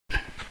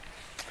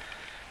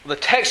The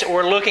text that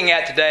we're looking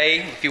at today,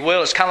 if you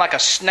will, is kind of like a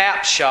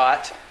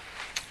snapshot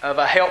of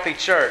a healthy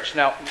church.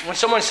 Now, when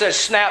someone says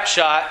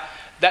snapshot,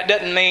 that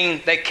doesn't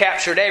mean they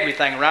captured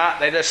everything, right?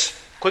 They just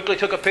quickly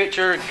took a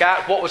picture,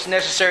 got what was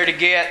necessary to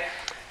get,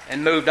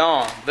 and moved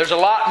on. There's a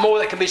lot more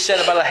that can be said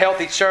about a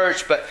healthy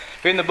church, but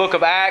here in the book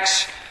of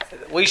Acts,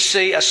 we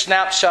see a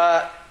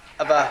snapshot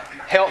of a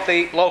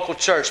healthy local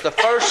church. The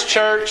first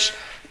church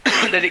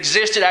that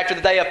existed after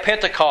the day of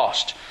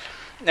Pentecost.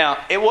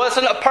 Now, it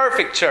wasn't a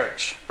perfect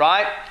church,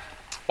 right?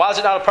 Why is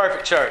it not a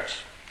perfect church?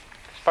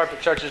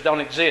 Perfect churches don't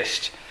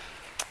exist.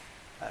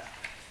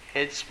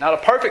 It's not a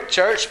perfect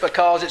church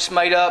because it's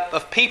made up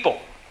of people.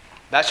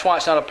 That's why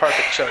it's not a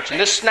perfect church. And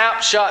this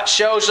snapshot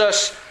shows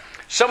us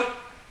some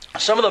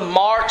of the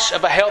marks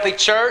of a healthy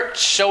church,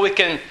 so we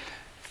can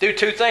do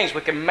two things.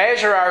 We can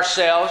measure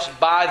ourselves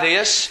by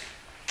this,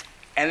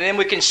 and then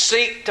we can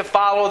seek to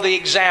follow the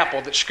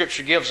example that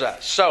Scripture gives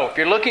us. So, if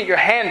you're looking at your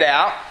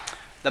handout,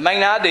 the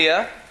main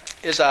idea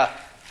is a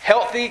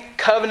healthy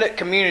covenant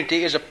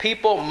community is a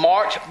people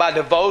marked by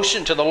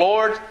devotion to the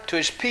Lord, to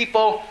His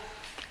people,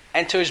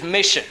 and to His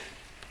mission.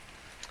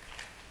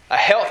 A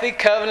healthy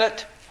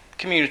covenant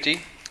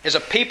community is a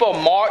people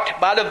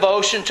marked by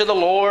devotion to the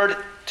Lord,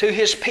 to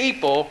His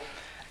people,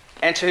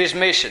 and to His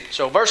mission.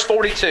 So verse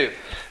 42,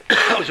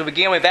 as we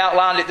begin, we've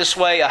outlined it this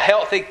way. A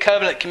healthy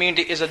covenant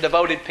community is a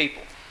devoted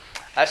people.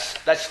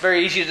 That's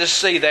very easy to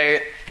see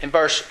there in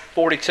verse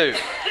 42.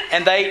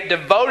 And they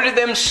devoted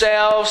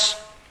themselves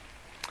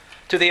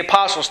to the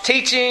apostles'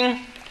 teaching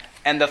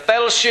and the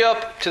fellowship,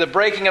 to the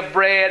breaking of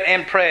bread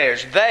and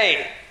prayers.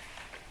 They,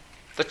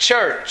 the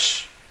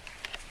church,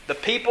 the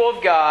people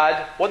of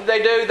God, what did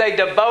they do? They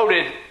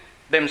devoted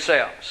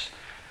themselves.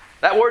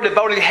 That word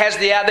devoted has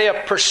the idea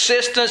of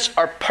persistence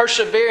or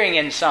persevering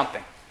in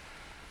something.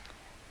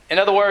 In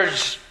other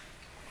words,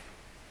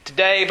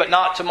 today but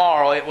not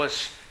tomorrow. It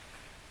was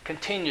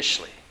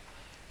continuously.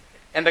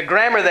 And the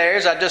grammar there,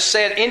 as I just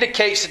said,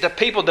 indicates that the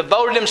people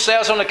devoted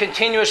themselves on a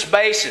continuous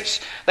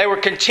basis. They were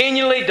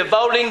continually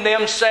devoting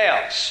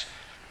themselves.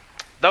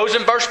 Those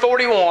in verse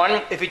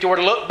 41, if you were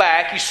to look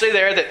back, you see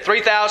there that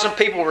 3,000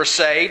 people were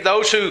saved.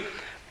 Those who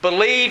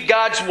believed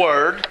God's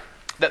word,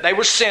 that they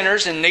were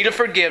sinners in need of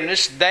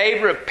forgiveness, they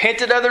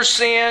repented of their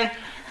sin,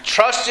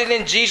 trusted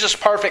in Jesus'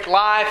 perfect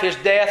life, His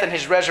death and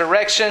His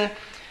resurrection.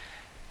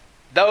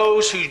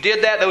 Those who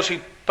did that, those who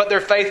put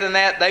their faith in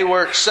that, they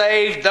were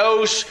saved.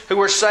 Those who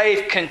were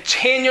saved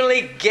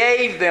continually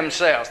gave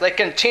themselves. They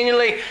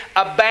continually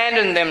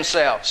abandoned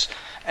themselves.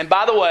 And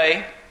by the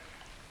way,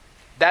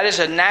 that is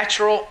a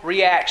natural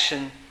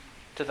reaction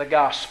to the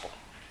gospel.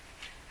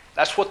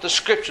 That's what the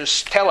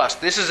Scriptures tell us.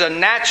 This is a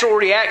natural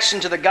reaction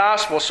to the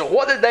gospel. So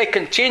what did they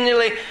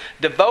continually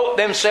devote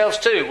themselves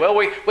to? Well,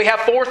 we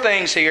have four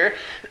things here.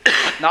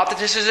 Not that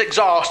this is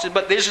exhausted,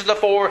 but these are the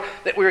four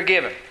that we were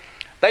given.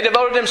 They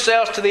devoted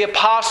themselves to the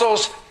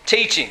apostles'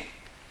 teaching.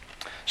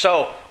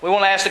 So we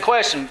want to ask the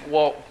question,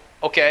 well,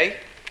 okay,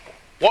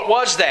 what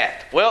was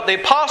that? Well,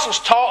 the apostles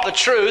taught the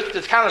truth.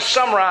 To kind of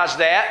summarize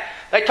that,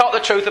 they taught the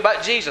truth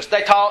about Jesus.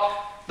 They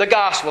taught the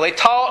gospel. They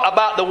taught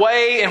about the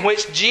way in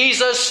which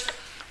Jesus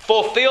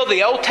fulfilled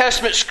the Old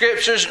Testament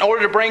Scriptures in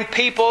order to bring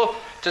people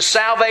to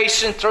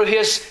salvation through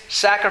His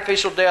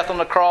sacrificial death on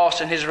the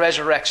cross and His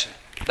resurrection.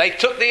 They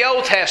took the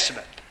Old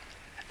Testament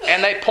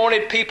and they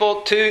pointed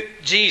people to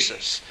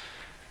Jesus.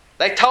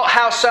 They taught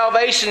how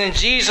salvation in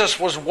Jesus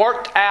was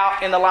worked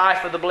out in the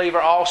life of the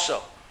believer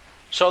also.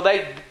 So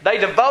they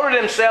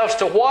devoted themselves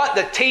to what?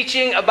 The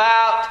teaching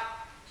about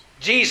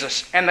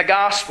Jesus and the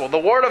gospel. The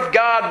Word of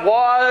God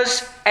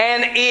was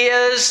and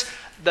is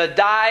the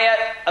diet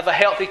of a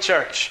healthy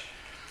church.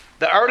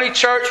 The early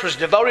church was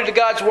devoted to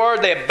God's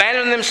Word. They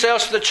abandoned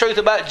themselves to the truth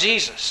about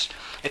Jesus.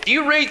 If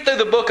you read through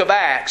the book of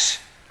Acts,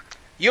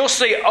 you'll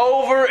see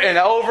over and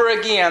over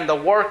again the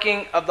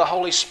working of the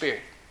Holy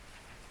Spirit.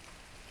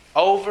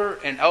 Over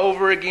and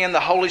over again, the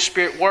Holy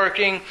Spirit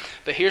working.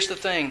 But here's the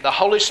thing. The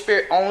Holy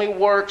Spirit only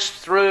works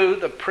through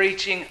the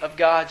preaching of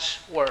God's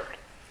Word.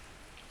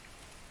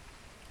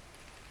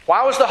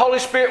 Why was the Holy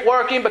Spirit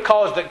working?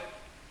 Because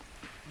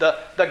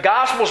the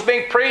gospel was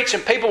being preached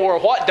and people were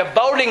what?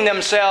 Devoting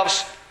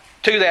themselves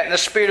to that. And the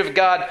Spirit of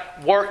God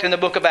worked in the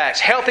book of Acts.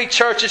 Healthy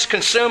churches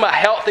consume a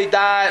healthy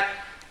diet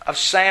of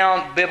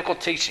sound biblical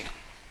teaching.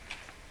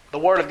 The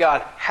Word of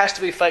God has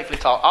to be faithfully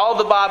taught. All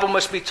the Bible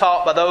must be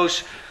taught by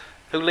those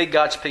who lead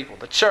God's people.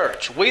 The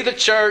church. We, the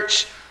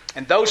church,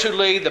 and those who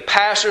lead, the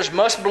pastors,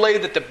 must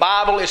believe that the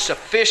Bible is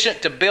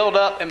sufficient to build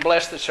up and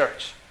bless the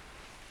church.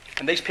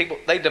 And these people,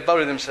 they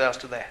devoted themselves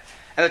to that.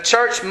 And the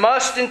church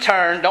must in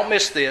turn, don't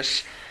miss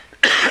this,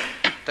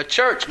 the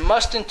church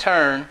must in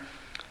turn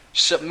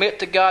submit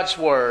to God's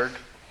Word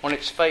when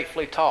it's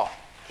faithfully taught.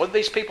 What did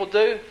these people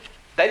do?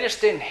 They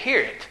just didn't hear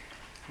it.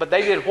 But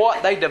they did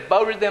what? They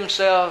devoted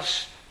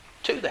themselves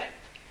to that.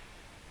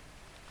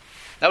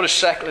 Notice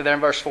secondly there in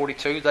verse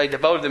 42, they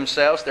devoted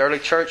themselves. The early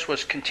church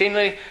was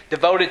continually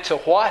devoted to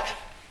what?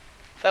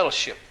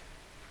 Fellowship.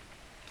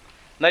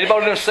 And they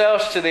devoted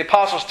themselves to the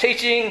apostles'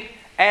 teaching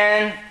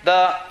and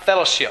the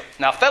fellowship.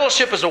 Now,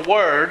 fellowship is a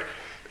word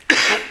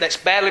that's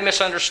badly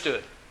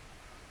misunderstood.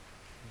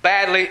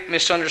 Badly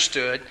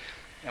misunderstood.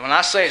 And when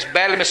I say it's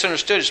badly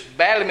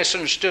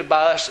misunderstood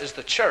by us as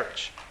the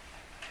church.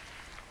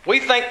 When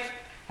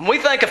we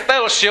think of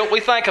fellowship, we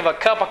think of a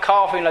cup of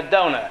coffee and a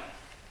donut.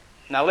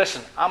 Now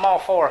listen, I'm all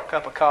for a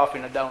cup of coffee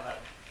and a donut.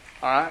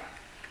 All right?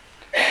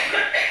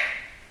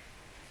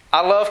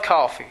 I love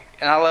coffee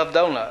and I love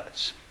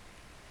donuts.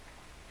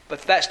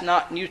 But that's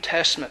not New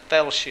Testament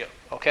fellowship,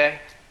 okay?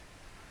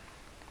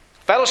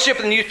 Fellowship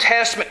in the New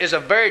Testament is a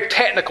very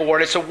technical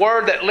word. It's a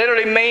word that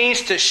literally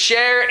means to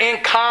share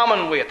in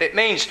common with. It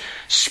means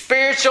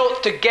spiritual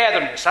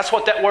togetherness. That's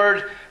what that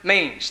word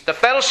means. The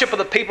fellowship of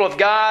the people of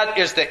God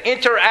is the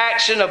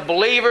interaction of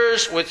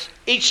believers with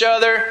each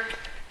other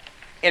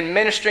in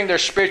ministering their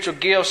spiritual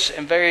gifts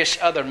and various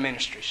other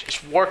ministries.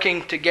 It's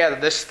working together,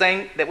 this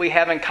thing that we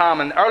have in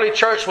common. The early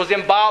church was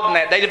involved in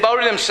that. They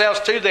devoted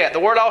themselves to that. The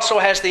word also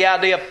has the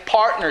idea of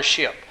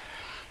partnership.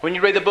 When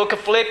you read the book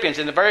of Philippians,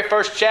 in the very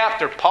first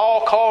chapter,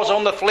 Paul calls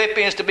on the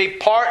Philippians to be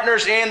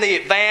partners in the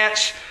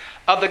advance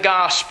of the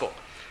gospel.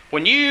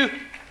 When you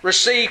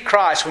receive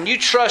Christ, when you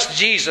trust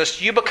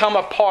Jesus, you become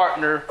a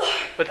partner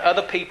with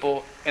other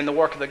people in the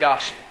work of the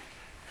gospel.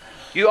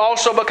 You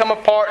also become a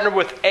partner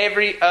with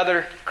every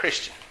other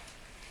Christian.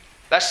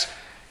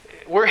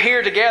 We're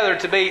here together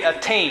to be a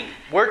team.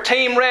 We're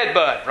Team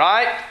Redbud,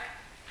 right?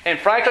 In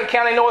Franklin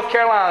County, North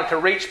Carolina, to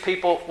reach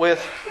people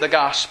with the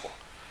gospel.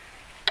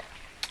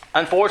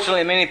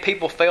 Unfortunately, many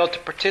people fail to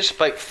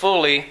participate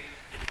fully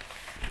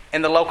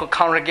in the local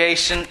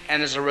congregation,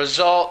 and as a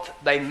result,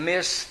 they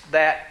miss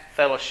that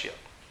fellowship.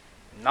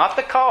 Not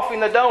the coffee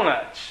and the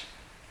donuts,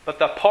 but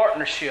the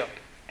partnership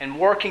and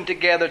working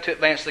together to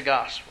advance the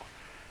gospel.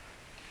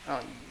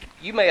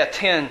 You may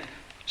attend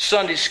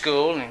Sunday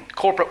school and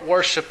corporate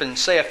worship and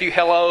say a few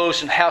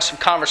hellos and have some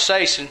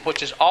conversation,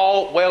 which is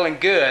all well and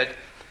good.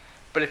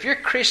 But if your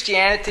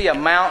Christianity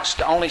amounts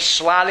to only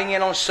sliding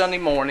in on Sunday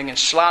morning and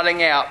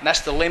sliding out, and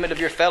that's the limit of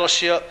your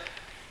fellowship,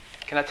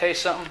 can I tell you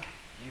something?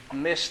 You've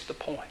missed the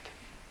point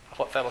of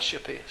what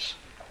fellowship is.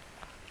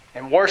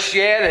 And worse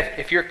yet,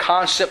 if your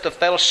concept of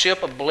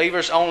fellowship of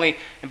believers only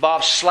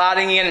involves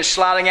sliding in and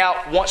sliding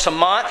out once a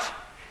month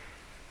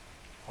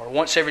or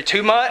once every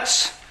 2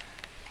 months,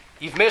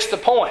 you've missed the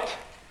point.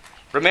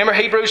 Remember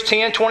Hebrews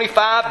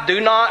 10:25,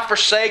 do not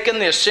forsaken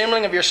the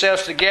assembling of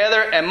yourselves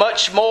together, and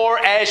much more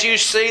as you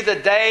see the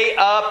day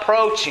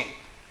approaching.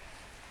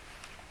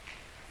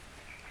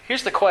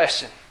 Here's the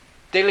question,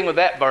 dealing with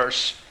that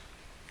verse.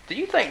 Do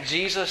you think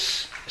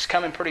Jesus is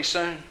coming pretty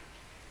soon? The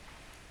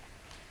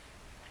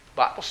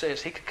Bible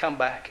says He could come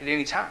back at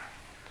any time.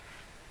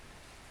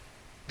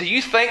 Do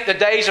you think the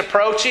day's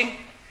approaching?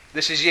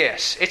 This is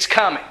yes, it's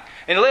coming.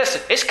 And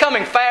listen, it's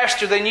coming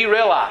faster than you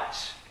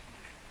realize.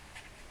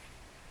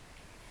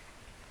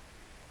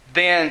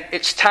 Then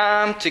it's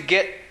time to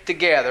get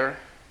together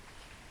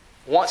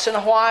once in a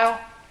while?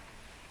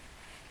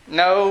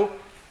 No,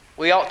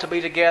 we ought to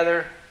be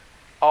together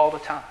all the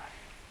time.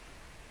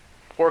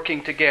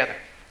 Working together.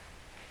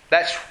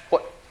 That's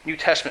what New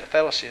Testament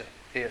fellowship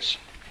is.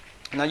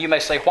 Now you may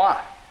say,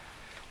 why?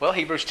 Well,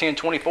 Hebrews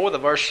 10:24, the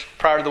verse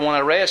prior to the one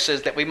I read,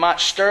 says that we might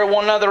stir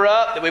one another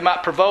up, that we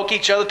might provoke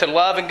each other to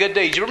love and good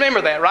deeds. You remember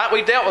that, right?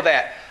 We dealt with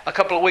that a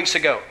couple of weeks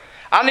ago.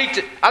 I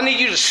need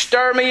you to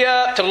stir me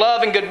up to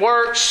love and good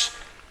works,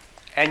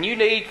 and you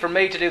need for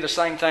me to do the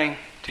same thing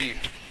to you.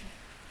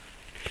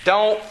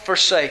 Don't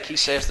forsake, he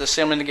says, the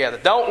assembling together.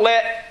 Don't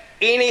let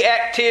any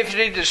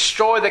activity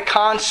destroy the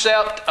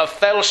concept of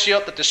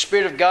fellowship that the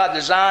Spirit of God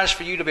designs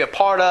for you to be a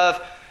part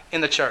of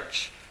in the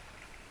church.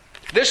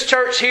 This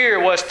church here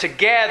was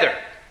together,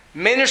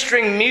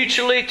 ministering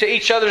mutually to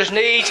each other's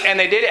needs, and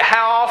they did it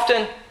how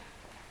often?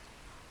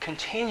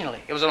 Continually.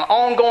 It was an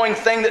ongoing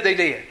thing that they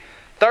did.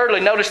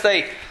 Thirdly, notice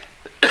they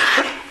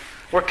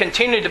were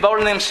continually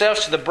devoting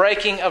themselves to the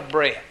breaking of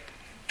bread.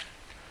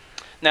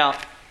 Now,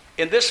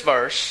 in this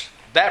verse,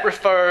 that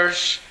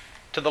refers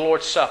to the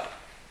Lord's Supper.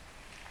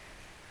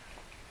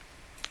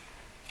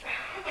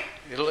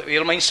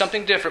 It'll mean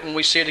something different when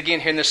we see it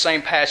again here in this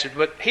same passage,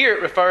 but here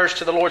it refers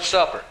to the Lord's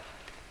Supper.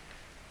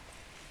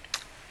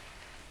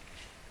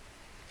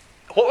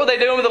 What were they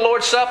doing with the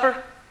Lord's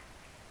Supper?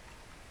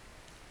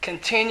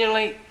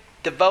 Continually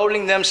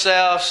devoting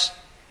themselves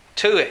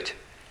to it.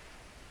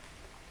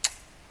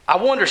 I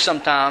wonder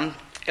sometimes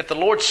if the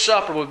Lord's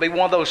Supper would be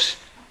one of those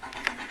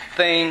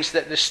things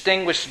that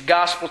distinguish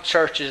gospel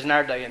churches in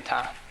our day and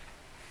time.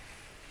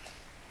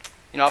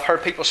 You know, I've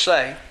heard people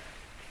say,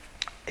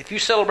 if you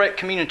celebrate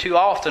communion too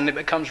often, it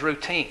becomes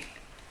routine.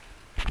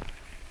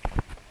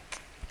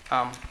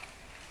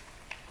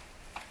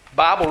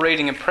 Bible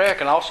reading and prayer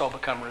can also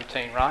become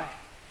routine, right?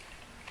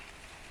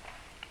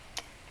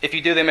 If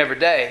you do them every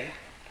day.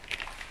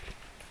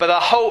 But I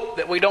hope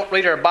that we don't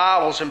read our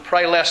Bibles and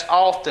pray less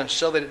often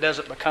so that it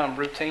doesn't become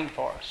routine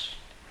for us.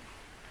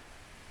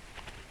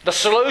 The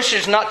solution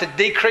is not to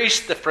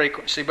decrease the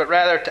frequency, but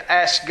rather to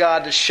ask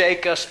God to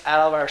shake us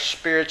out of our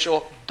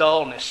spiritual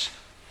dullness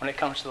when it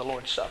comes to the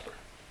Lord's Supper.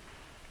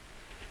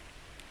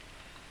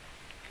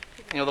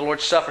 You know, the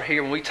Lord's Supper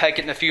here, when we take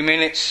it in a few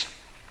minutes,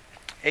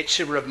 it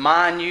should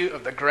remind you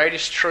of the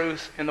greatest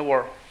truth in the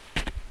world.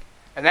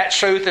 And that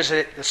truth is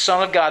that the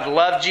Son of God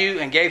loved you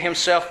and gave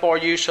Himself for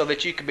you so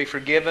that you could be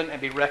forgiven and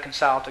be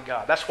reconciled to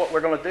God. That's what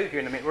we're going to do here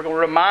in a minute. We're going to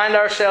remind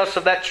ourselves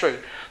of that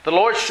truth. The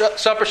Lord's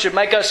Supper should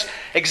make us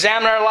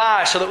examine our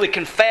lives so that we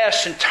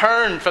confess and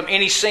turn from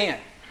any sin.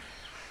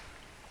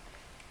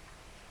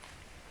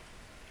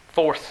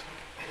 Fourth,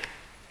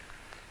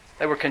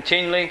 they were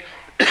continually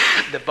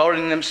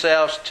devoting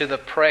themselves to the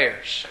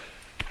prayers.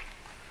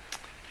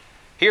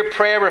 Here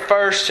prayer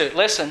refers to,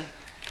 listen,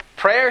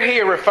 prayer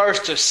here refers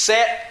to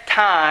set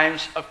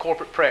times of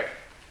corporate prayer.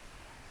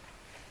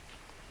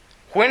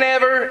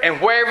 Whenever and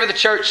wherever the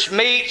church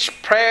meets,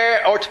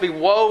 prayer ought to be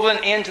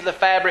woven into the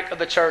fabric of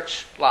the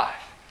church life.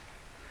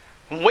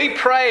 When we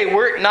pray,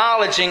 we're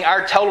acknowledging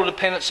our total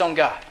dependence on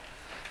God.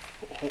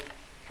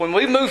 When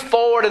we move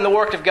forward in the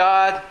work of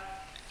God,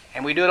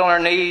 and we do it on our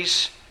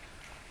knees,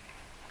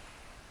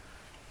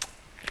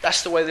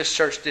 that's the way this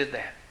church did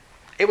that.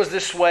 It was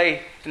this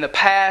way in the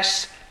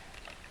past,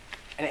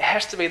 and it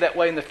has to be that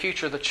way in the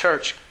future of the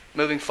church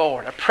moving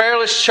forward. A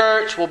prayerless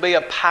church will be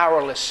a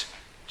powerless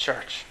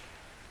church.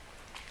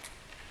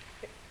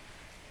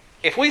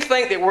 If we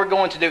think that we're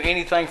going to do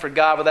anything for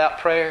God without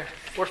prayer,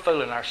 we're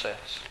fooling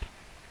ourselves.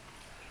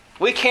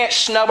 We can't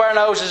snub our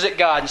noses at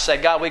God and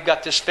say, God, we've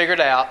got this figured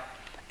out.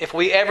 If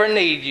we ever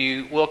need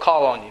you, we'll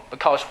call on you.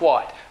 Because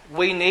what?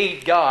 We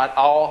need God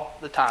all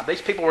the time.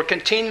 These people were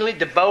continually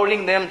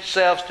devoting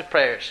themselves to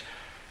prayers.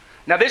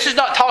 Now, this is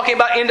not talking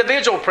about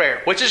individual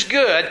prayer, which is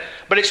good,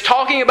 but it's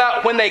talking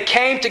about when they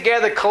came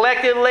together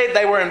collectively,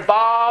 they were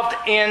involved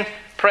in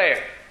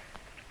prayer.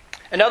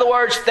 In other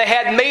words, they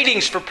had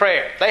meetings for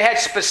prayer. They had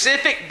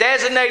specific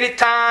designated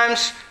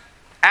times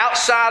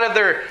outside of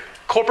their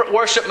corporate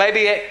worship,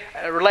 maybe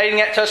relating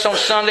that to us on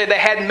Sunday. They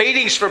had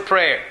meetings for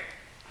prayer.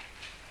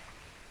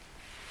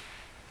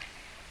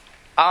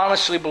 I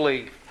honestly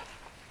believe,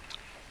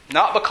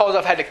 not because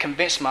I've had to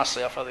convince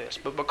myself of this,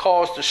 but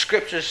because the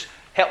Scriptures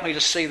help me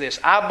to see this.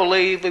 I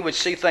believe we would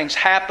see things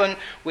happen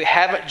we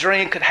haven't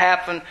dreamed could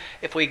happen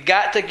if we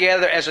got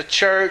together as a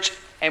church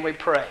and we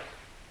prayed.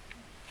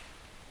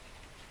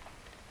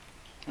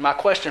 My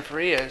question for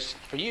you is,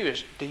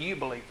 do you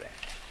believe that?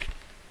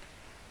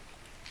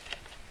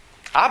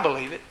 I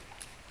believe it.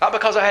 Not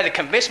because I had to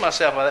convince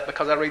myself of it,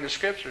 because I read the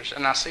Scriptures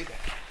and I see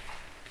that.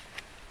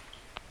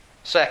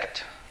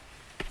 Second,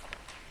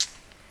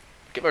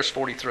 look at verse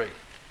 43.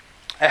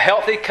 A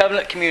healthy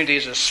covenant community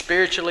is a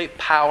spiritually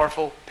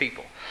powerful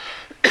people.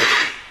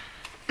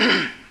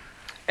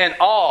 And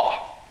awe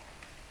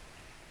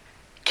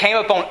came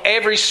upon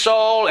every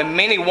soul, and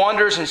many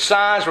wonders and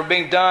signs were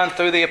being done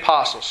through the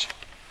apostles.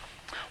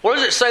 What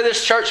does it say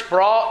this church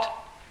brought?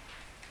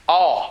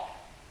 Awe.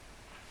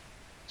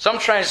 Some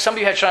of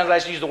you have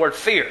translations use the word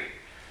fear.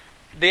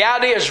 The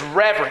idea is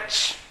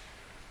reverence.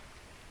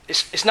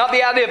 It's not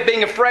the idea of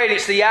being afraid.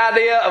 It's the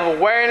idea of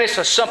awareness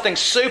of something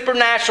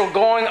supernatural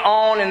going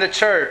on in the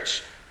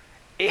church.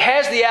 It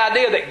has the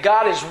idea that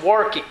God is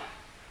working.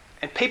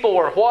 And people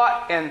were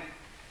what? In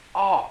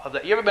awe of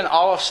that. You ever been in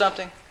awe of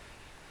something?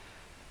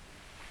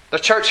 The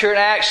church here in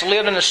Acts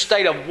lived in a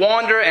state of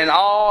wonder and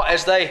awe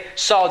as they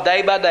saw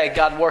day by day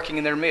God working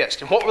in their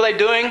midst. And what were they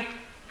doing?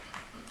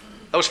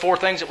 Those four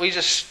things that we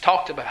just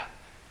talked about.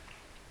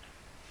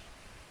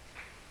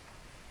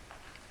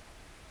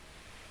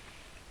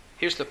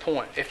 Here's the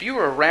point. If you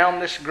were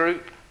around this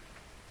group,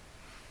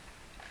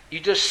 you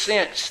just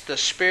sense the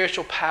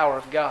spiritual power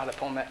of God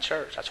upon that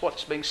church. That's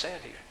what's being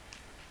said here.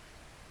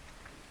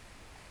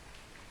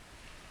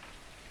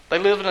 They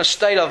lived in a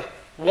state of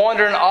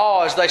wonder and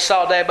awe as they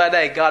saw day by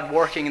day God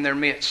working in their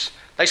midst.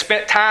 They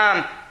spent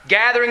time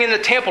gathering in the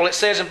temple, it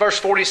says in verse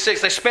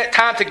 46. They spent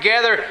time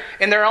together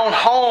in their own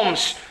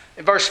homes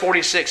in verse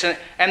 46.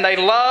 And they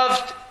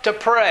loved to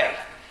pray.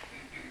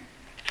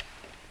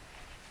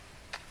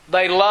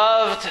 They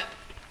loved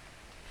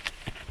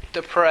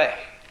to pray.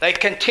 They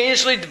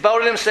continuously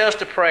devoted themselves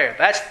to prayer.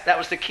 That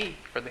was the key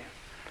for them.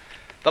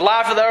 The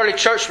life of the early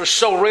church was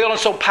so real and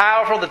so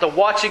powerful that the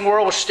watching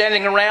world was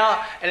standing around,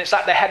 and it's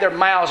like they had their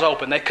mouths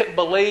open. They couldn't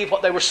believe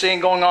what they were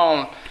seeing going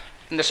on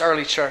in this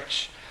early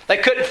church. They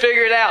couldn't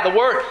figure it out.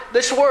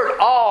 This word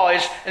awe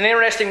is an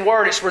interesting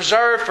word. It's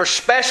reserved for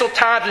special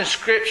times in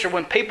Scripture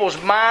when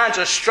people's minds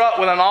are struck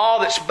with an awe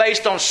that's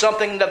based on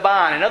something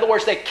divine. In other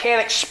words, they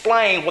can't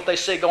explain what they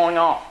see going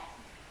on.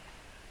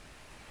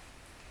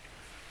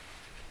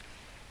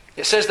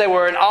 It says they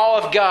were in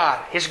awe of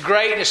God, His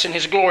greatness and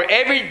His glory.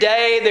 Every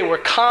day they were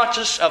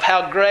conscious of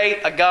how great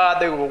a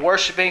God they were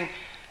worshiping.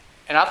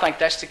 And I think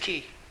that's the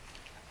key.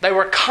 They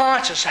were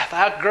conscious of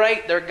how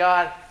great their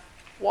God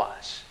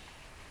was.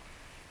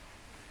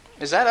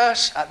 Is that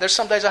us? There's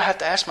some days I have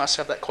to ask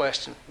myself that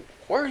question.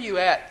 Where are you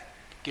at,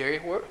 Gary?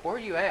 Where are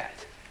you at?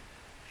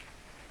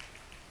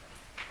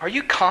 Are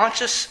you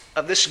conscious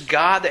of this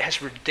God that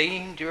has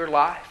redeemed your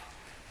life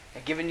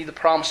and given you the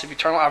promise of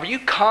eternal life? Are you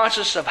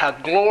conscious of how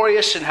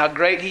glorious and how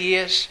great He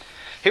is?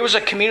 Here was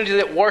a community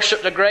that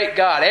worshiped a great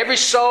God. Every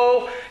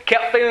soul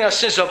kept feeling a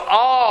sense of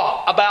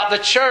awe about the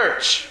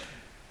church.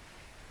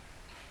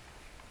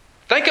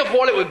 Think of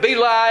what it would be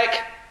like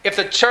if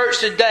the church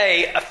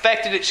today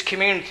affected its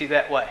community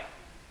that way.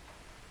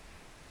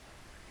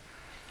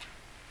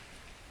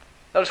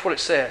 Notice what it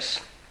says.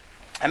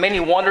 And many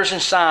wonders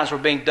and signs were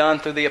being done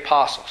through the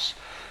apostles.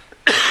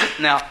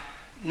 Now,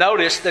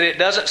 notice that it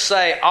doesn't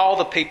say all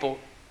the people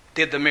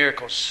did the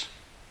miracles.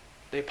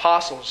 The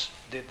apostles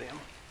did them.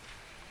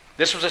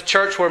 This was a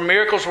church where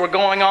miracles were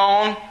going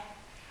on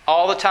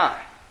all the time.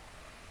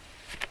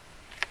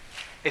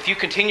 If you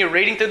continue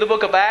reading through the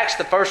book of Acts,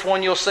 the first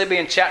one you'll see be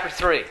in chapter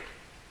 3.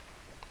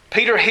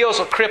 Peter heals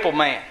a crippled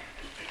man.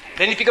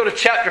 Then if you go to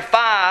chapter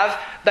 5,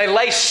 they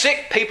lay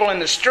sick people in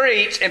the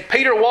streets, and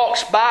Peter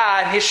walks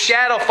by and his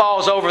shadow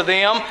falls over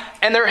them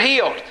and they're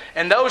healed.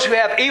 And those who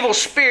have evil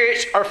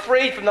spirits are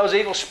freed from those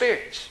evil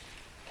spirits.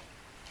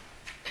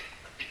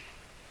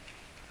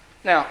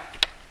 Now,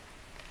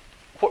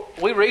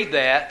 we read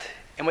that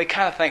and we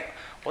kind of think,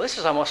 well, this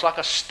is almost like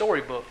a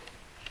storybook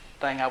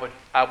thing I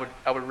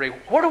would read.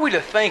 What are we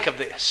to think of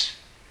this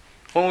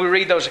when we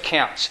read those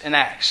accounts in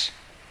Acts?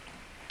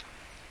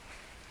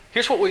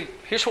 Here's what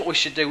we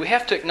should do. We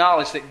have to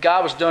acknowledge that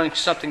God was doing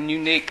something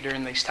unique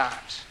during these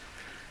times.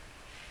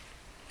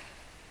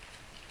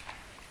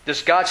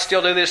 Does God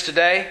still do this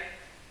today?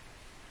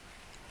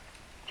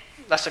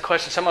 That's the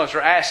question some of us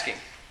are asking.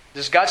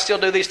 Does God still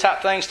do these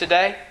type things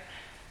today?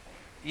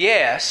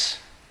 Yes.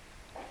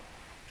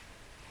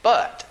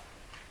 But,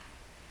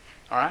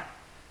 all right?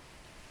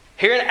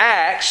 Here in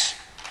Acts,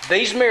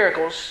 these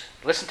miracles,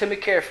 listen to me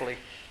carefully.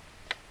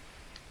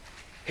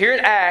 Here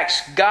in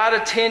Acts, God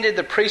attended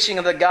the preaching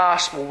of the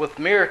gospel with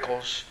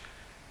miracles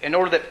in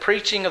order that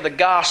preaching of the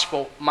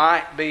gospel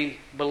might be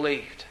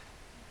believed.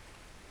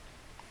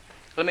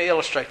 Let me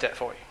illustrate that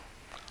for you.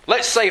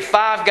 Let's say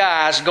 5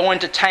 guys go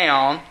into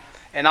town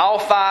and all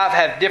 5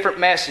 have different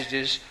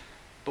messages,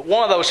 but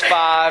one of those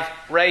 5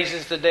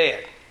 raises the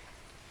dead.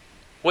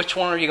 Which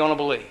one are you going to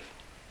believe?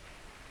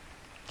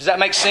 Does that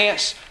make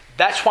sense?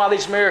 That's why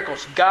these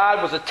miracles.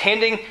 God was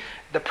attending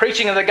the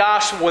preaching of the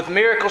gospel with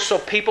miracles so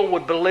people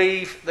would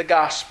believe the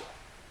gospel.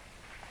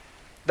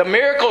 The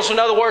miracles, in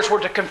other words,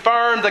 were to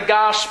confirm the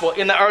gospel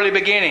in the early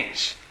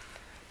beginnings.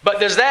 But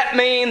does that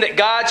mean that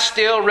God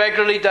still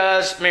regularly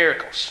does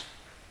miracles?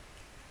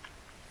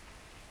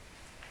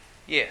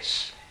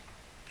 Yes.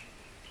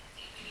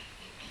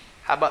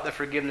 How about the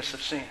forgiveness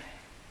of sin?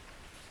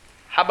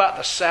 How about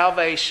the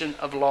salvation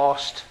of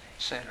lost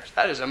sinners?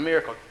 That is a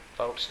miracle,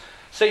 folks.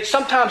 See,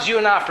 sometimes you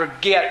and I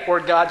forget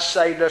where God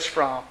saved us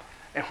from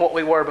and what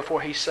we were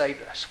before He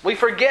saved us. We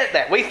forget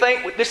that. We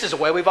think this is the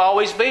way we've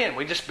always been.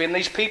 We've just been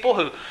these people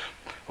who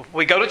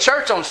we go to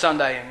church on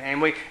Sunday and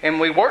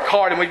we work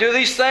hard and we do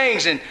these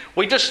things and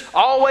we just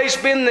always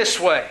been this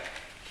way.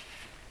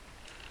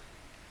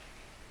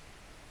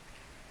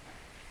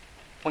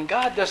 When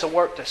God does a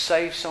work to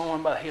save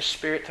someone by His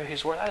Spirit through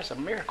His Word, that is a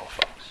miracle,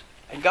 folks.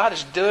 And God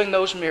is doing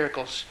those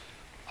miracles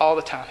all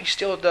the time. He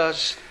still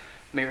does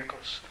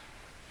miracles.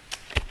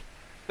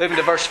 Moving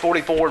to verse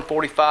 44 and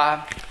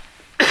 45.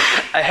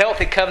 A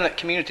healthy covenant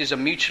community is a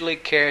mutually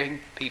caring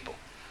people.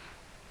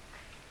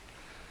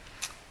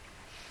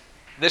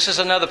 This is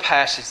another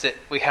passage that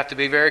we have to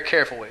be very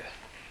careful with.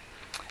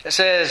 It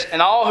says,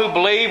 and all who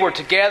believed were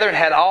together and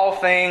had all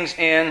things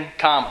in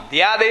common.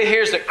 The idea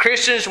here is that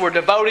Christians were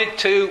devoted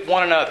to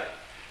one another.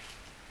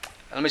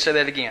 Let me say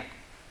that again.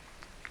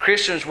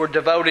 Christians were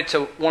devoted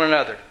to one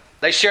another.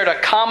 They shared a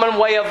common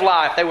way of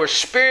life. They were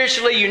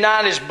spiritually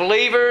united as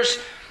believers,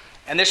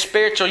 and this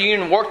spiritual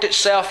union worked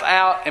itself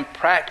out in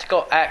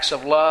practical acts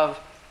of love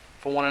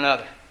for one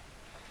another.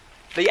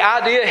 The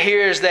idea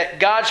here is that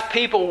God's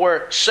people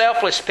were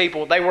selfless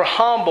people. They were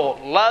humble,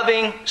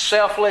 loving,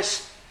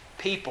 selfless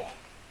people.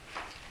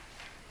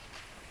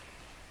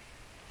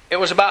 It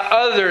was about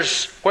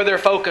others where their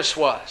focus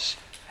was.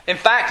 In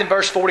fact, in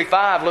verse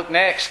 45, look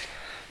next.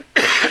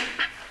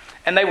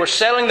 And they were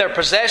selling their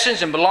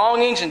possessions and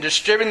belongings and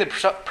distributing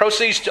the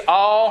proceeds to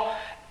all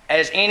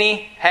as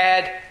any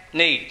had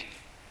need.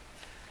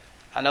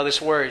 I know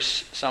this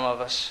worries some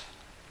of us,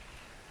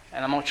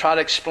 and I'm going to try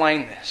to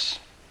explain this.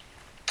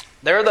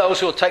 There are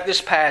those who will take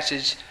this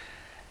passage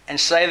and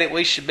say that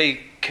we should be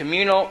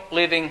communal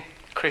living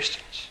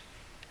Christians.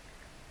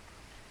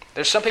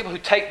 There's some people who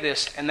take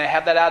this and they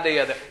have that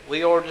idea that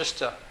we ought just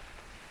to,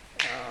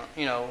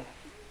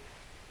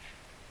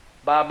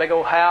 buy a big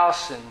old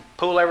house and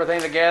pull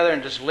everything together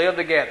and just live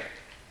together.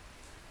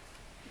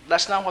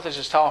 That's not what this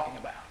is talking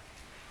about.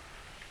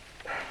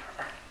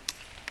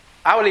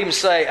 I would even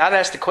say, I'd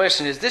ask the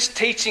question, is this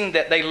teaching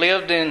that they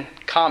lived in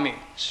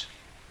communes?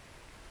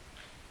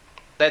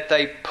 That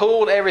they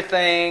pooled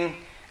everything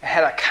and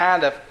had a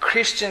kind of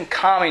Christian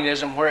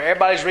communism where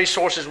everybody's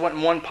resources went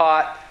in one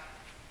pot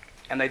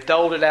and they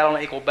doled it out on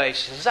an equal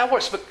basis. Is that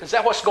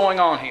what's going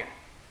on here?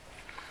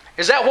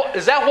 Is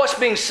that what's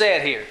being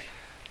said here?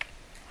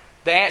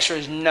 The answer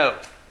is no.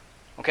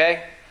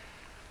 Okay?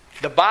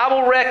 The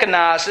Bible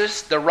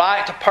recognizes the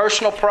right to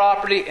personal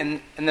property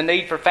and the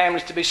need for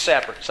families to be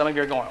separate. Some of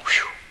you are going,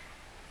 whew.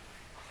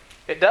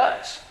 It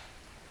does.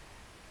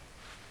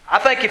 I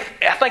think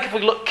if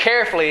we look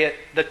carefully at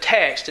the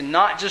text, and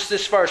not just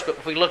this verse, but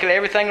if we look at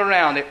everything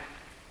around it,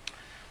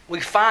 we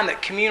find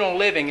that communal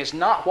living is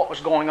not what was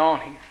going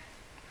on here.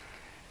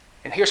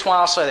 And here's why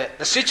I'll say that.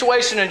 The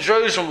situation in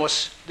Jerusalem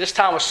this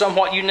time was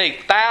somewhat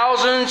unique.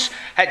 Thousands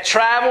had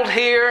traveled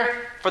here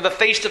for the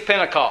Feast of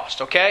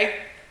Pentecost, okay?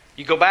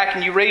 You go back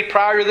and you read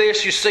prior to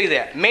this, you see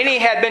that. Many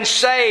had been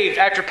saved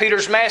after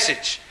Peter's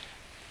message.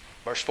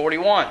 Verse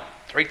 41,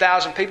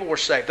 3,000 people were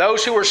saved.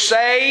 Those who were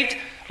saved,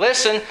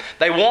 listen,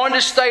 they wanted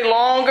to stay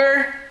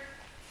longer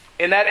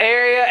in that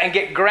area and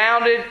get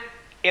grounded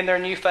in their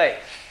new faith.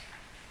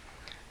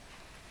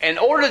 In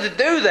order to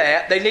do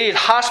that, they needed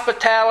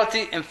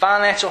hospitality and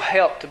financial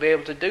help to be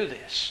able to do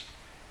this.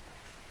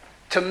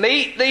 To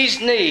meet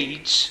these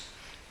needs,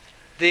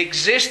 the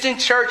existing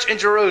church in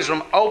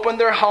Jerusalem opened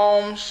their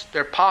homes,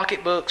 their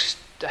pocketbooks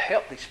to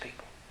help these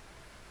people.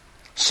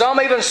 Some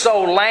even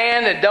sold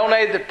land and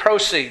donated the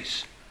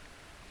proceeds,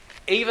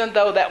 even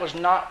though that was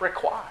not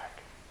required.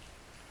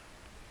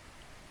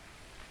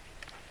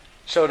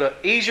 So to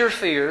ease your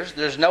fears,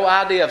 there's no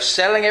idea of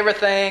selling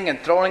everything and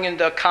throwing it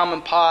into a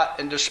common pot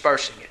and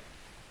dispersing it.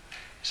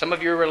 Some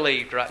of you are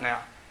relieved right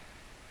now.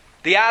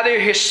 The idea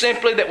here is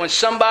simply that when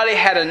somebody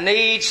had a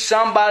need,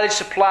 somebody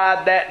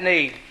supplied that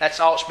need.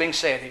 That's all that's being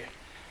said here.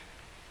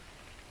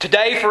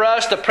 Today for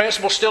us, the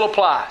principle still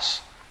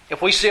applies.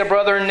 If we see a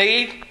brother in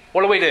need,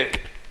 what do?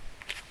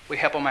 We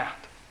help them out.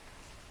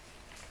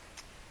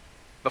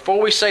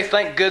 Before we say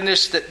thank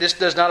goodness that this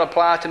does not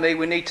apply to me,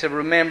 we need to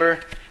remember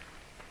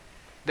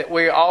that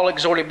we are all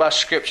exhorted by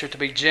Scripture to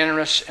be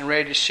generous and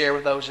ready to share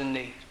with those in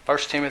need. 1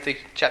 Timothy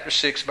chapter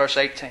 6, verse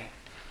 18.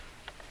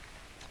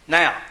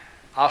 Now,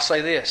 I'll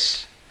say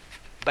this,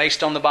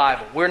 based on the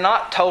Bible. We're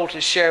not told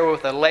to share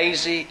with a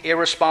lazy,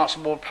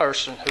 irresponsible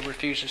person who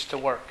refuses to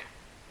work.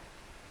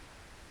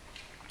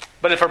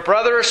 But if a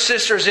brother or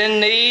sister is in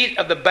need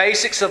of the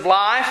basics of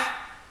life,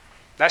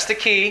 that's the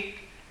key.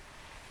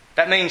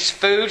 That means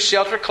food,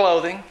 shelter,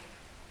 clothing,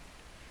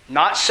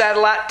 not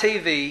satellite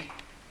TV,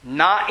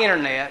 not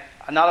internet,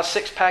 not a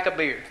six-pack of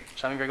beer.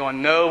 Some of you are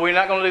going, no, we're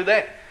not going to do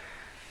that.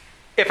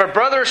 If a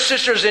brother or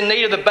sister is in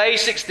need of the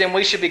basics, then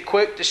we should be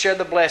quick to share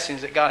the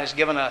blessings that God has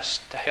given us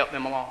to help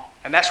them along.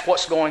 And that's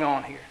what's going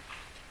on here.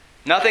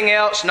 Nothing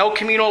else, no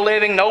communal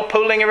living, no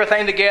pooling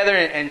everything together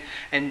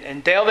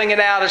and delving it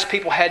out as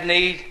people had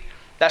need.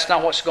 That's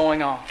not what's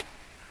going on.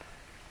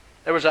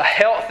 There was a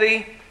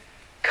healthy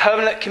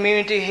covenant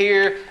community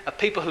here of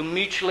people who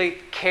mutually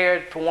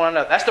cared for one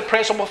another. That's the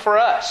principle for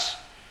us.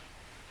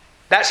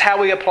 That's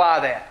how we apply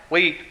that.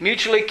 We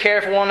mutually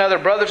care for one another,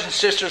 brothers and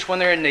sisters, when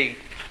they're in need.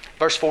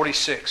 Verse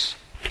 46.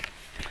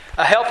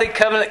 A healthy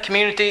covenant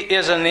community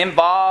is an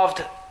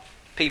involved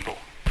people.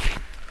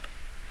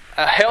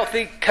 A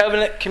healthy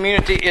covenant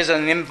community is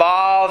an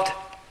involved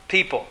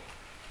people.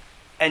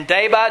 And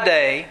day by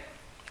day,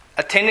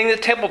 attending the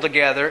temple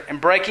together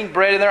and breaking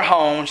bread in their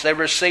homes, they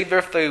receive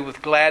their food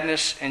with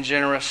gladness and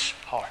generous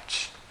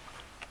hearts.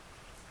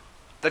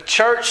 The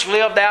church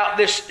lived out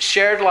this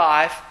shared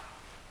life.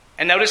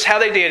 And notice how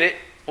they did it.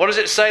 What does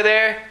it say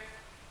there?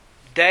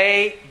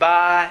 Day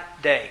by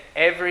day.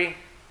 Every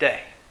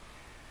day.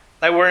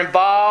 They were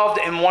involved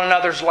in one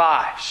another's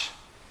lives.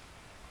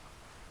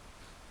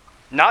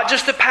 Not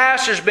just the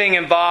pastors being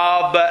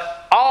involved,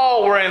 but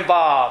all were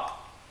involved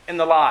in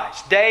the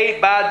lives. Day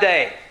by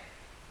day.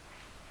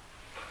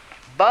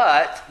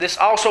 But this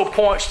also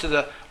points to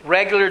the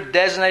regular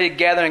designated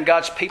gathering of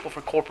God's people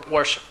for corporate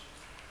worship.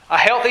 A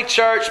healthy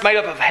church made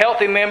up of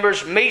healthy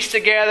members meets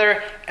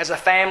together as a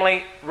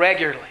family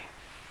regularly.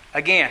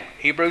 Again,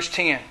 Hebrews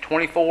 10,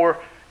 24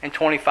 and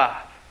 25.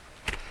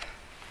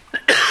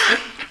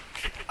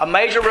 A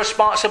major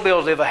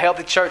responsibility of a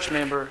healthy church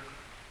member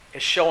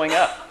is showing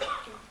up.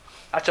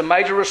 That's a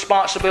major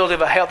responsibility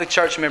of a healthy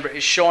church member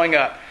is showing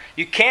up.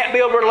 You can't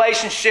build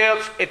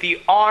relationships if you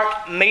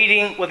aren't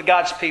meeting with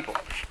God's people.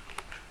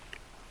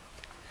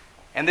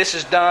 And this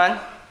is done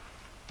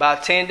by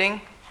attending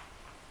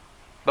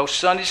both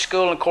Sunday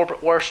school and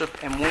corporate worship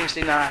and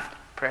Wednesday night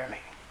prayer meeting.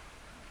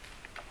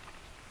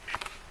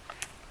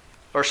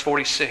 Verse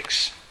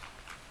 46.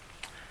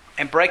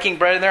 And breaking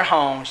bread in their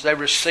homes, they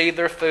received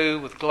their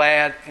food with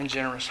glad and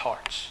generous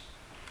hearts.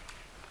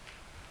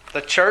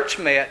 The church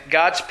met,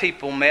 God's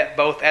people met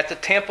both at the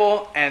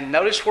temple and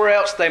notice where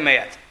else they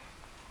met.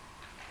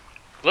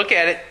 Look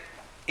at it.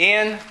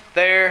 In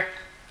their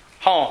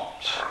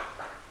homes.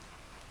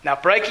 Now,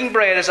 breaking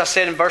bread, as I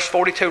said in verse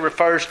 42,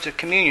 refers to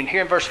communion.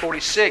 Here in verse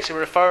 46, it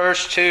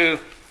refers to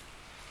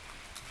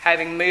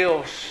having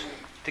meals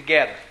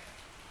together.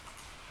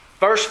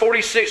 Verse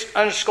 46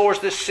 underscores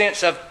this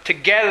sense of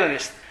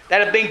togetherness,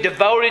 that of being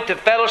devoted to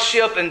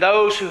fellowship and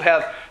those who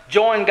have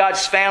joined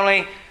God's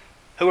family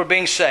who are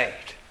being saved.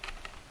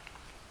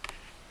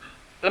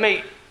 Let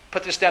me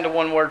put this down to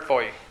one word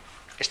for you.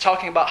 It's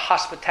talking about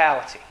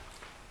hospitality.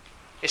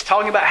 It's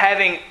talking about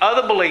having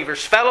other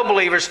believers, fellow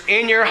believers,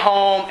 in your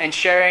home and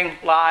sharing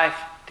life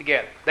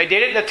together. They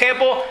did it in the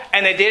temple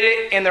and they did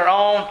it in their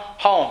own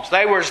homes.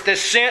 There was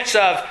this sense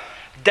of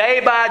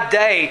day by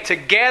day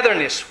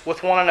togetherness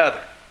with one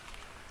another.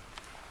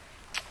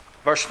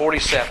 Verse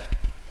 47.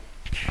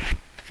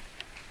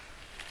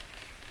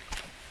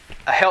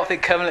 A healthy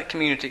covenant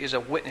community is a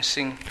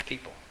witnessing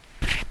people.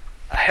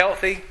 A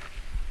healthy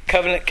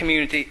covenant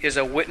community is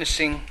a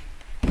witnessing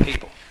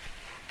people.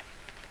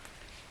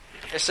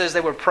 It says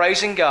they were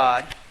praising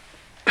God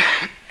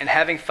and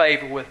having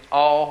favor with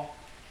all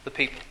the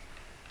people.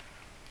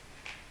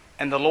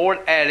 And the Lord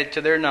added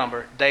to their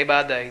number day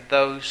by day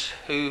those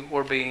who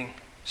were being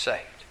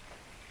saved.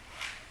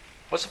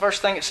 What's the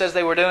first thing it says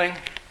they were doing?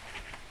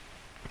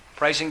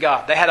 Praising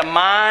God. They had a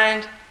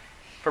mind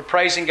for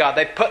praising God.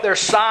 They put their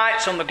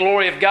sights on the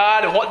glory of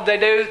God, and what did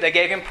they do? They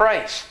gave Him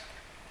praise.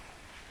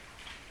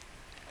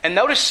 And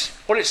notice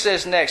what it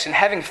says next. And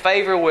having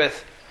favor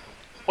with,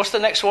 what's the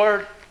next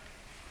word?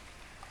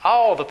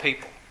 All the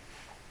people.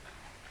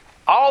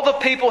 All the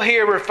people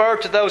here refer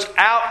to those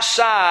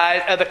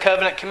outside of the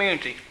covenant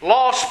community.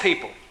 Lost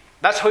people.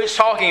 That's who it's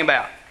talking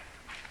about.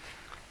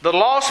 The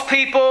lost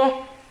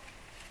people,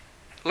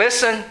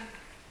 listen,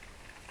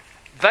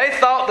 they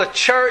thought the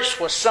church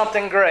was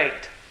something great.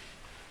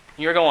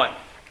 You're going,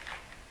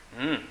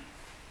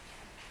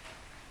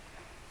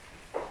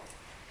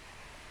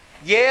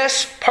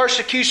 Yes,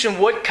 persecution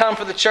would come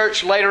for the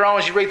church later on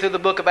as you read through the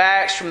book of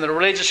Acts from the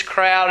religious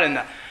crowd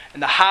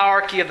and the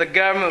hierarchy of the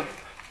government.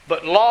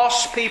 But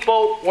lost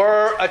people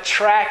were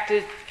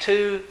attracted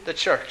to the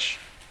church.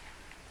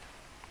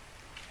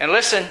 And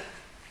listen,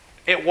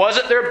 it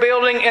wasn't their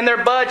building and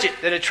their budget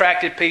that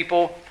attracted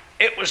people.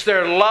 It was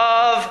their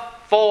love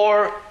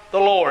for the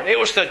Lord. It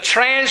was the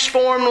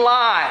transformed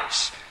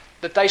lives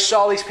that they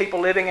saw these people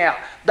living out.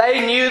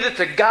 They knew that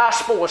the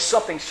gospel was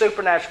something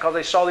supernatural because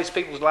they saw these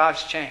people's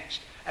lives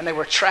changed. And they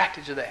were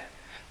attracted to that.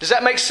 Does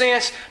that make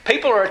sense?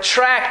 People are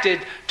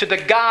attracted to the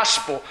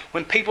gospel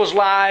when people's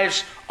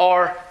lives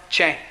are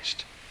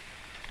changed.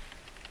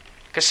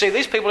 Because see,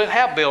 these people didn't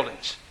have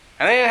buildings.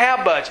 And they didn't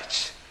have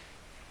budgets.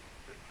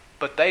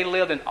 But they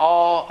lived in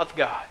awe of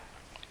God.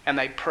 And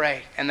they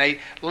prayed. And they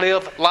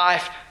lived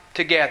life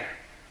together.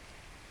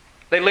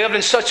 They lived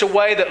in such a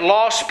way that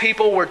lost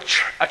people were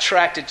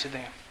attracted to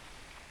them.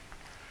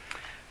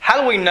 How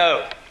do we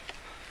know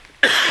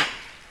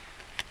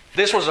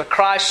this was a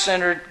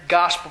Christ-centered,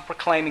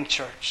 gospel-proclaiming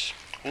church?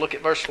 Look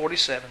at verse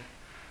 47.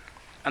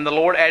 And the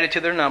Lord added to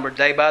their number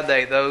day by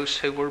day those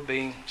who were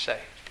being saved.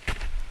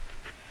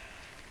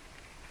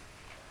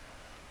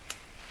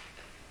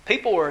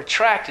 People were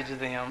attracted to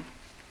them.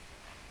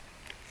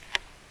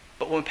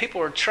 But when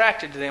people were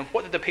attracted to them,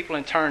 what did the people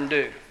in turn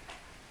do?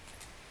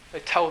 They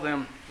told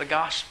them the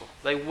gospel.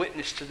 They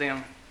witnessed to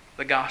them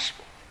the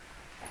gospel.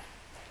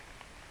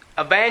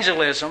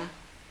 Evangelism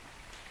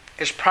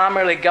is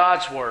primarily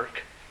God's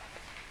work,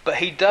 but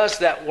He does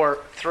that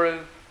work through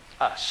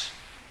us.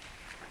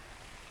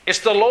 It's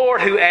the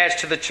Lord who adds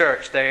to the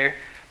church there,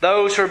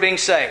 those who are being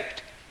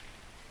saved.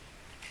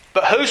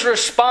 But who's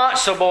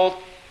responsible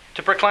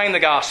to proclaim the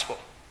gospel?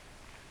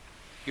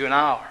 You and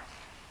I are.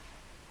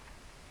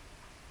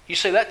 You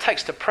see, that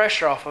takes the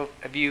pressure off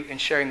of you in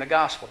sharing the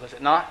gospel, does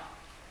it not?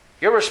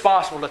 You're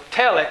responsible to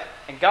tell it,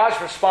 and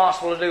God's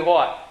responsible to do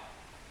what?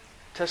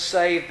 To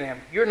save them.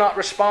 You're not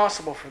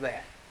responsible for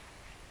that.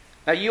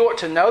 Now, you ought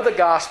to know the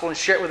gospel and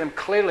share it with them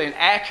clearly and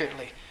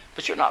accurately,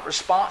 but you're not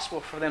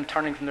responsible for them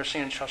turning from their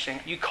sin and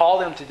trusting. You call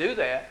them to do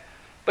that,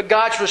 but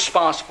God's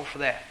responsible for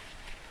that.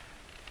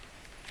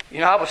 You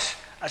know,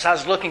 as I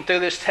was looking through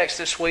this text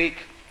this week,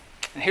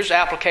 and here's the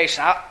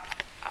application I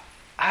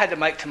had to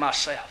make to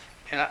myself,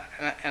 and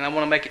I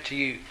want to make it to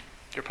you.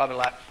 You're probably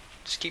like,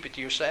 just keep it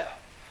to yourself.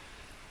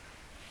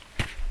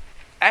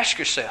 Ask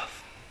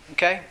yourself,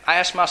 okay? I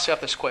ask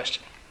myself this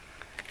question.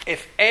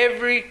 If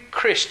every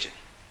Christian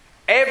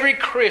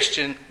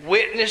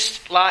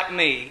witnessed like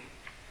me,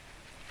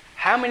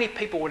 how many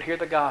people would hear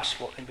the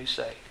gospel and be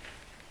saved?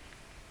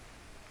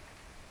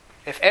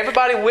 If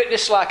everybody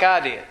witnessed like I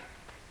did,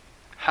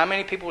 how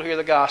many people would hear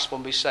the gospel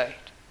and be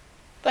saved?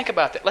 Think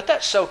about that. Let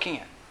that soak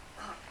in.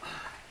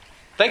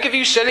 Think of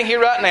you sitting here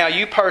right now,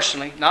 you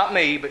personally, not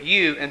me, but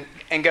you,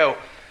 and go,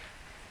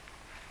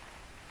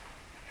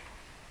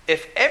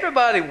 if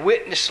everybody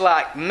witnessed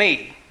like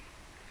me,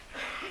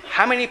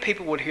 how many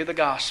people would hear the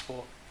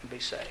gospel and be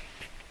saved?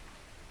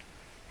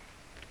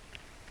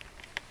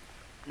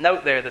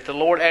 Note there that the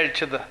Lord added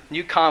to the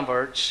new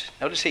converts,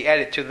 notice He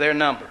added to their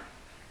number.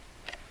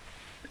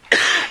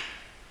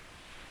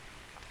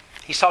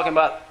 He's talking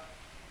about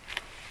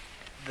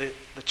the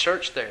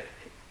church there.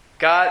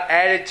 God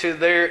added to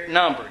their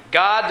number.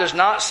 God does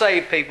not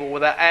save people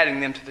without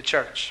adding them to the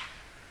church,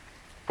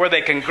 where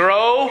they can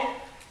grow.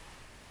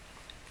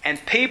 And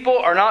people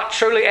are not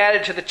truly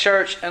added to the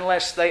church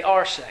unless they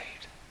are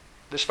saved.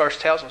 This verse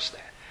tells us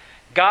that.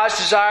 God's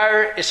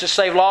desire is to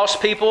save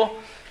lost people,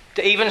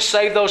 to even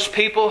save those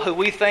people who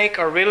we think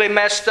are really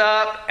messed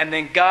up, and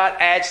then God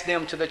adds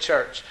them to the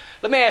church.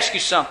 Let me ask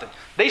you something.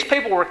 These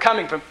people were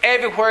coming from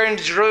everywhere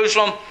into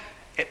Jerusalem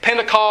at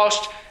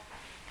Pentecost.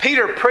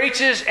 Peter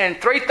preaches,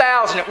 and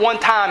 3,000 at one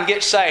time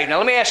get saved. Now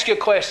let me ask you a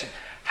question.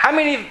 How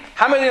many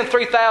of them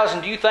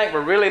 3,000 do you think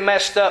were really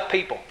messed up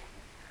people?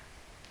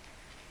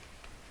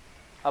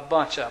 A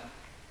bunch of them.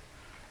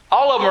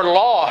 All of them are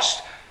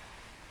lost.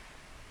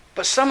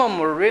 But some of them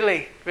were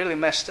really, really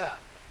messed up.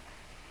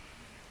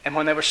 And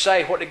when they were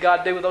saved, what did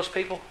God do with those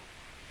people?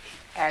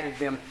 Added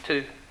them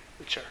to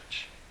the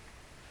church.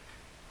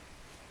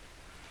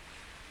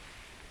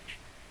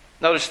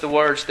 Notice the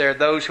words there,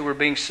 those who were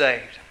being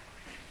saved.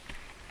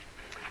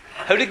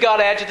 Who did God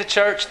add to the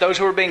church? Those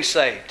who were being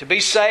saved. To be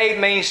saved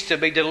means to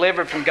be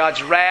delivered from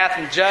God's wrath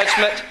and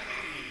judgment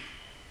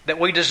that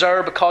we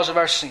deserve because of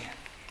our sin.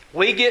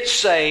 We get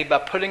saved by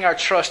putting our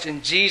trust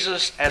in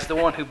Jesus as the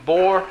one who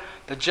bore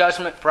the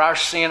judgment for our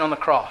sin on the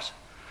cross.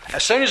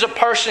 As soon as a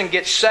person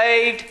gets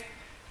saved,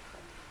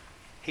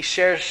 he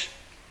shares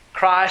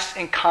Christ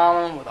in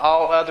common with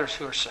all others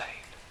who are saved.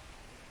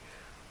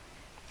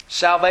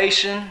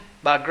 Salvation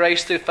by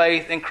grace through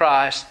faith in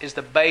Christ is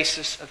the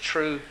basis of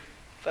true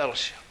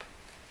fellowship.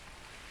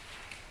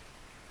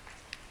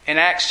 In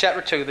Acts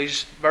chapter 2,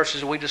 these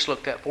verses we just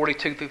looked at,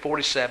 42 through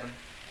 47,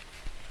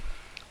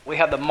 we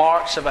have the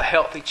marks of a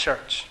healthy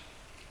church.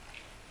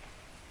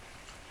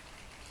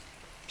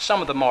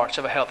 Some of the marks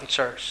of a healthy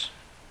church.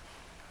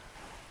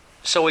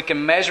 So we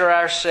can measure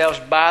ourselves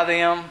by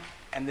them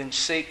and then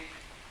seek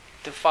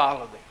to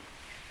follow them.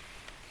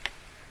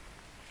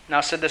 Now,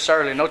 I said this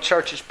earlier, no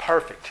church is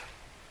perfect.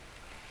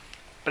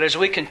 But as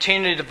we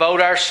continue to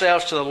devote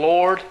ourselves to the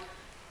Lord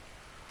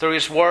through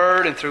His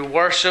Word and through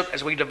worship,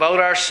 as we devote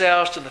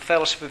ourselves to the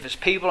fellowship of His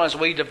people, as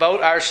we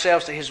devote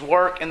ourselves to His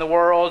work in the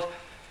world,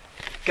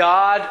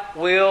 God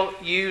will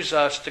use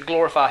us to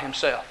glorify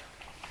Himself.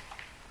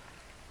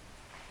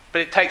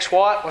 But it takes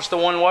what? What's the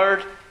one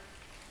word?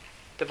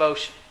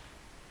 Devotion.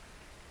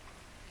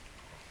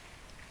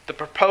 The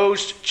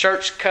proposed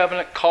church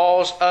covenant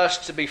calls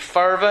us to be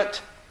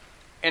fervent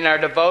in our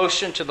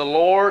devotion to the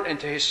Lord and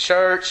to His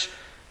church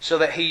so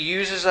that He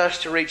uses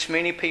us to reach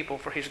many people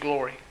for His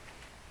glory.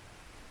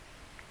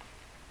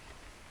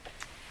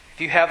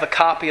 If you have a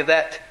copy of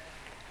that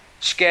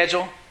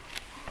schedule,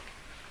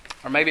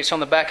 or maybe it's on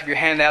the back of your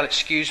handout,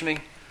 excuse me,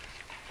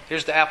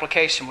 here's the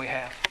application we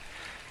have.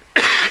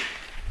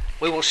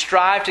 We will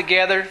strive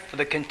together for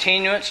the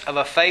continuance of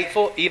a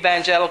faithful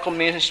evangelical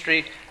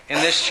ministry in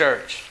this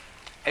church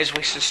as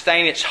we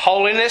sustain its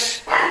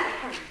holiness,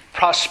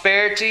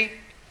 prosperity,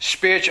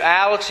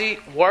 spirituality,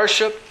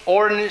 worship,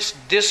 ordinance,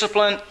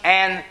 discipline,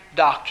 and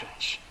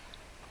doctrines.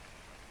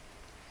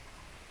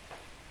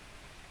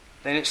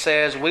 Then it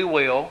says, we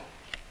will,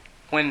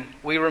 when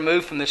we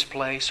remove from this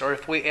place, or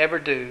if we ever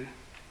do,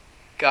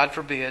 God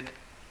forbid,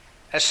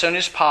 as soon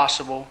as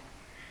possible,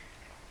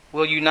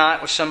 we'll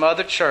unite with some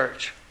other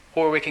church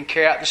where we can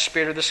carry out the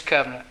spirit of this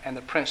covenant and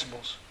the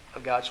principles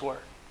of God's Word.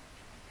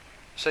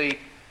 See,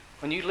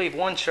 when you leave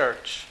one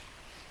church,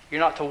 you're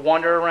not to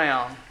wander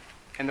around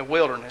in the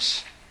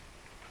wilderness.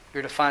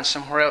 You're to find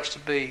somewhere else to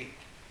be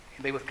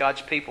and be with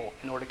God's people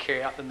in order to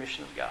carry out the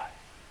mission of God.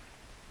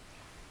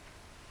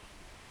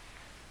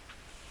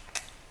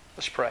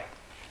 Let's pray.